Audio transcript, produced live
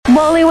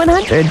Waly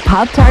 100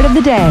 Pop-Tart of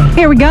the day.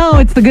 Here we go.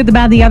 It's the good, the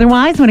bad, the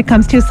otherwise when it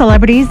comes to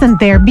celebrities and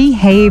their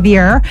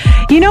behavior.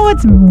 You know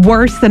what's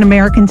worse than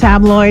American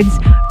tabloids?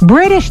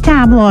 British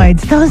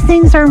tabloids. Those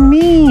things are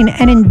mean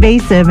and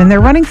invasive, and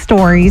they're running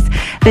stories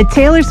that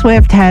Taylor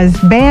Swift has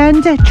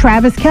banned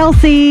Travis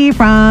Kelce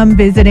from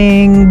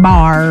visiting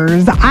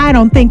bars. I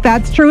don't think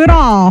that's true at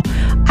all.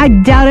 I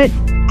doubt it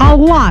a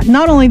lot.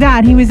 Not only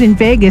that, he was in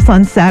Vegas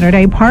on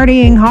Saturday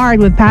partying hard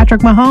with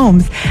Patrick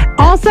Mahomes.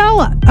 Also,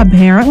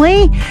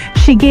 apparently,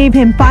 she gave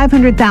him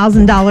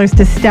 $500,000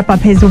 to step up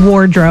his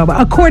wardrobe,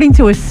 according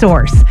to a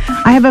source.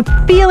 I have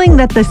a feeling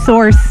that the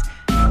source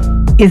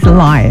is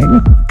lying,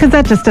 because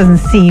that just doesn't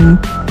seem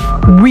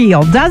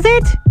real, does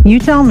it? You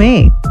tell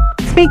me.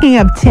 Speaking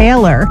of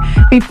Taylor,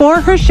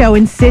 before her show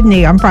in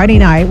Sydney on Friday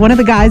night, one of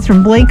the guys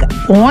from Blink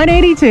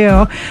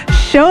 182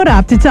 showed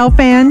up to tell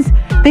fans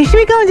they should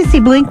be going to see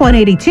Blink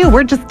 182.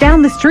 We're just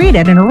down the street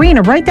at an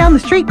arena right down the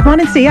street. Come on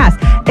and see us.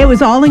 It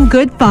was all in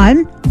good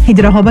fun. He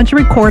did a whole bunch of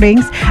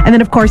recordings. And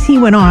then, of course, he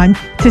went on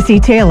to see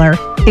Taylor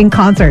in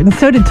concert. And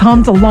so did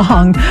Tom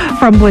DeLonge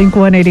from Blink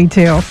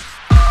 182.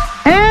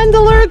 And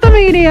alert the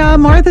media,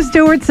 Martha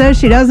Stewart says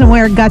she doesn't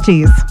wear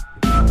Gucci's.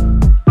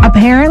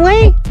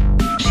 Apparently,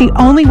 she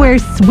only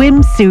wears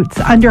swimsuits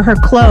under her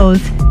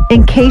clothes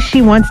in case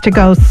she wants to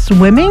go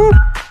swimming.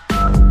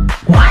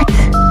 What?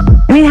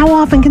 I mean, how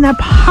often can that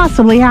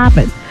possibly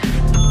happen?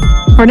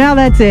 For now,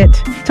 that's it.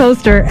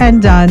 Toaster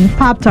and done.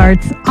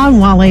 Pop-Tarts on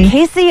Waly.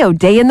 KCO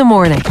Day in the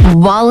Morning.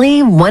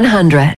 Waly 100.